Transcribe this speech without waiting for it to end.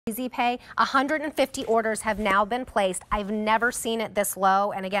Easy Pay. 150 orders have now been placed. I've never seen it this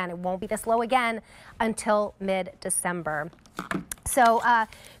low, and again, it won't be this low again until mid-December. So,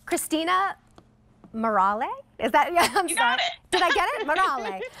 Christina Morale? Is that, yeah, I'm sorry. Did I get it?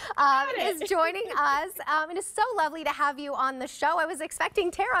 Morale is joining us. It is so lovely to have you on the show. I was expecting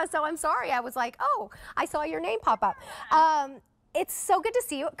Tara, so I'm sorry. I was like, oh, I saw your name pop up. It's so good to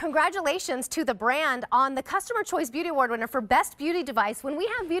see you. Congratulations to the brand on the Customer Choice Beauty Award winner for Best Beauty Device. When we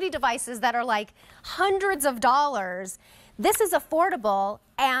have beauty devices that are like hundreds of dollars, this is affordable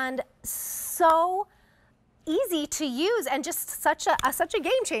and so easy to use and just such a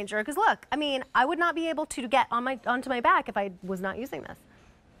game changer. Because look, I mean, I would not be able to get onto my back if I was not using this.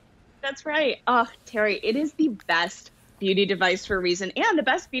 That's right. Oh, Terry, it is the best beauty device for a reason, and the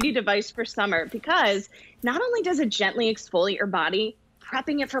best beauty device for summer, because not only does it gently exfoliate your body,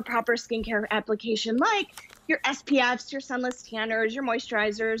 prepping it for proper skincare application like your SPFs, your sunless tanners, your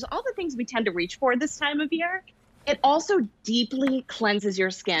moisturizers, all the things we tend to reach for this time of year, it also deeply cleanses your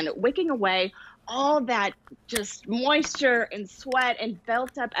skin, wicking away all that just moisture and sweat and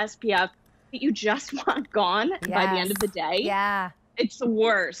built up SPF that you just want gone by the end of the day. Yeah. It's the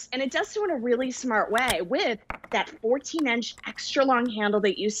worst. And it does so in a really smart way with that 14-inch extra long handle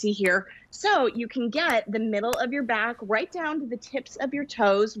that you see here. So you can get the middle of your back right down to the tips of your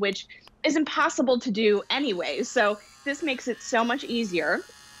toes, which is impossible to do anyway. So this makes it so much easier.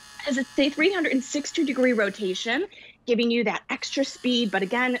 As it's a 360-degree rotation, giving you that extra speed, but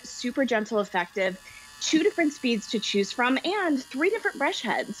again, super gentle, effective. 2 different speeds to choose from and 3 different brush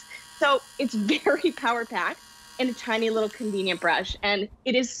heads. So it's very power-packed in a tiny little convenient brush, and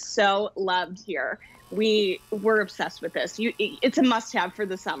it is so loved here. We're obsessed with this. It's a must-have for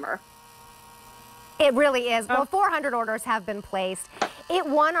the summer. It really is. Well, 400 orders have been placed. It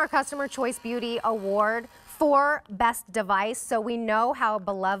won our Customer Choice Beauty Award for Best Device, so we know how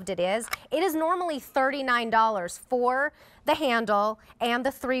beloved it is. It is normally $39 for the handle and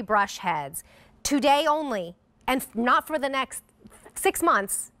the 3 brush heads. Today only, and not for the next 6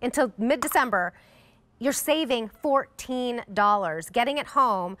 months until mid-December, you're saving $14, getting it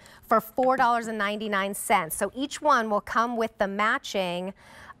home for $4.99. So each one will come with the matching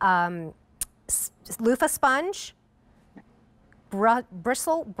loofah sponge,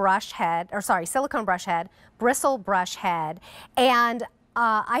 bristle brush head, or sorry, silicone brush head, bristle brush head. And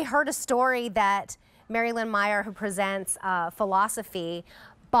I heard a story that Mary Lynn Meyer, who presents Philosophy,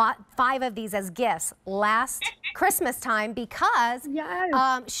 bought 5 of these as gifts last Christmas time because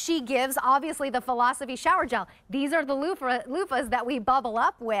she gives, obviously, the Philosophy shower gel. These are the loofahs that we bubble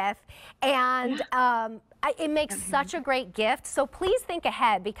up with, and it makes such a great gift. So please think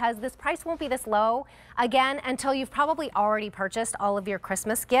ahead, because this price won't be this low again until you've probably already purchased all of your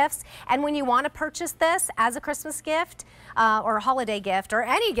Christmas gifts. And when you want to purchase this as a Christmas gift or a holiday gift or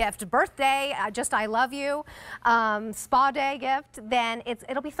any gift, birthday, just I love you, spa day gift, then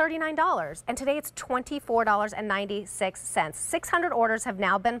it'll be $39. And today it's $24.96. 600 orders have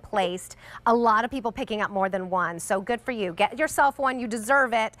now been placed. A lot of people picking up more than one. So good for you. Get yourself one. You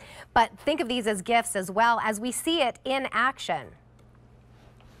deserve it. But think of these as gifts as well, as we see it in action.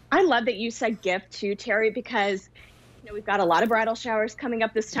 I love that you said gift too, Terry, because we've got a lot of bridal showers coming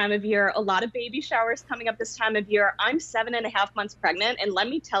up this time of year, a lot of baby showers coming up this time of year. I'm 7.5 months pregnant, and let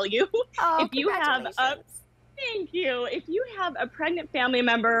me tell you, if you have if you have a pregnant family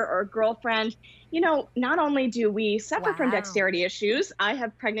member or girlfriend, not only do we suffer from dexterity issues, I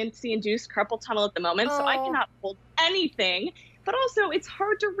have pregnancy-induced carpal tunnel at the moment, so I cannot hold anything, but also it's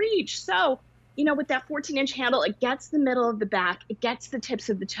hard to reach. So with that 14-inch handle, it gets the middle of the back, it gets the tips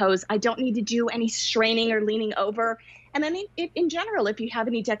of the toes. I don't need to do any straining or leaning over. And then in general, if you have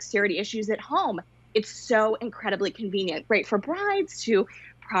any dexterity issues at home, it's so incredibly convenient. Great for brides to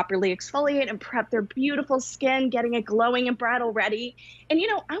properly exfoliate and prep their beautiful skin, getting it glowing and bridal ready. And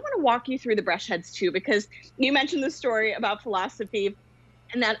I want to walk you through the brush heads too, because you mentioned the story about Philosophy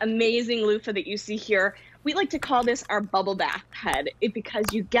and that amazing loofah that you see here. We like to call this our bubble bath head, because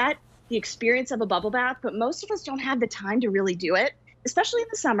you get the experience of a bubble bath, but most of us don't have the time to really do it, especially in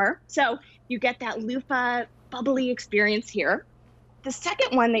the summer. So you get that loofah bubbly experience here. The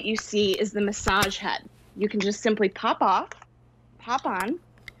second one that you see is the massage head. You can just simply pop off, pop on,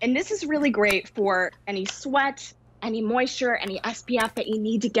 and this is really great for any sweat, any moisture, any SPF that you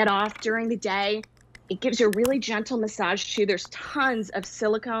need to get off during the day. It gives you a really gentle massage too. There's tons of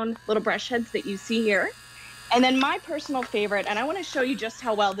silicone little brush heads that you see here. And then my personal favorite, and I want to show you just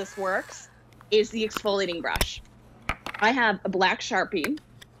how well this works, is the exfoliating brush. I have a black Sharpie.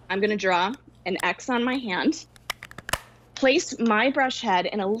 I'm going to draw an X on my hand, place my brush head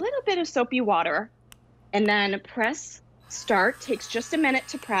in a little bit of soapy water, and then press start, takes just a minute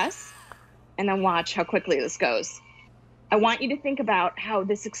to press, and then watch how quickly this goes. I want you to think about how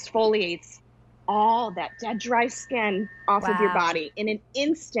this exfoliates all that dead, dry skin off of your body in an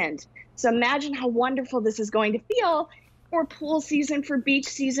instant. So imagine how wonderful this is going to feel for pool season, for beach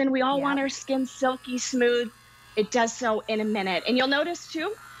season. We all want our skin silky smooth. It does so in a minute. And you'll notice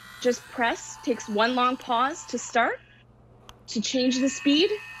too, just press, takes one long pause to start. To change the speed,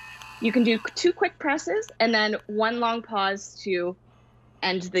 you can do 2 quick presses and then 1 long pause to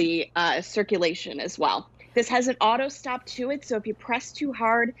end the circulation as well. This has an auto stop to it, so if you press too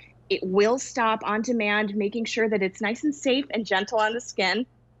hard, it will stop on demand, making sure that it's nice and safe and gentle on the skin.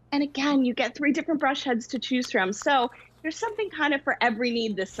 And again, you get 3 different brush heads to choose from. So there's something kind of for every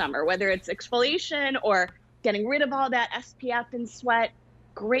need this summer, whether it's exfoliation or getting rid of all that SPF and sweat.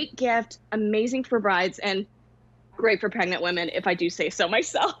 Great gift, amazing for brides, and great for pregnant women, if I do say so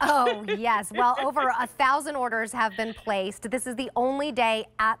myself. Oh, yes. Well, over 1,000 orders have been placed. This is the only day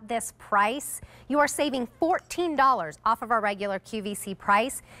at this price. You are saving $14 off of our regular QVC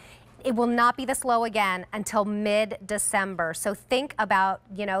price. It will not be this low again until mid-December. So think about,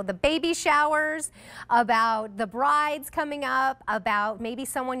 you know, the baby showers, about the brides coming up, about maybe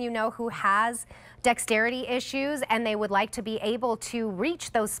someone you know who has dexterity issues and they would like to be able to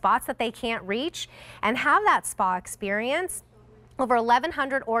reach those spots that they can't reach and have that spa experience. Over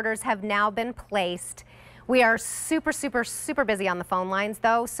 1,100 orders have now been placed. We are super, super, super busy on the phone lines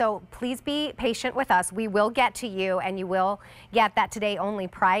though, so please be patient with us. We will get to you and you will get that today only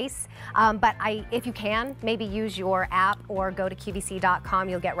price. But if you can, maybe use your app or go to QVC.com.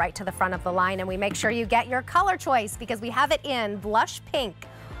 You'll get right to the front of the line and we make sure you get your color choice because we have it in blush pink,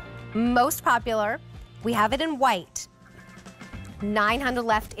 most popular. We have it in white, 900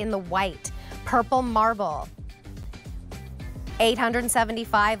 left in the white, purple marble,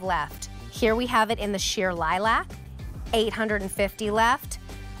 875 left. Here we have it in the sheer lilac, 850 left.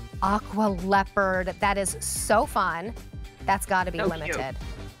 Aqua leopard, that is so fun. That's got to be limited.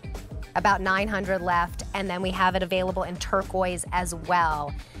 About 900 left, and then we have it available in turquoise as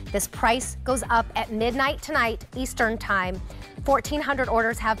well. This price goes up at midnight tonight, Eastern time. 1,400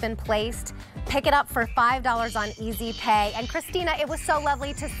 orders have been placed. Pick it up for $5 on Easy Pay. And Christina, it was so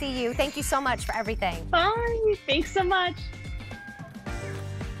lovely to see you. Thank you so much for everything. Bye. Thanks so much.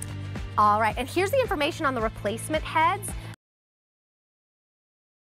 All right, and here's the information on the replacement heads.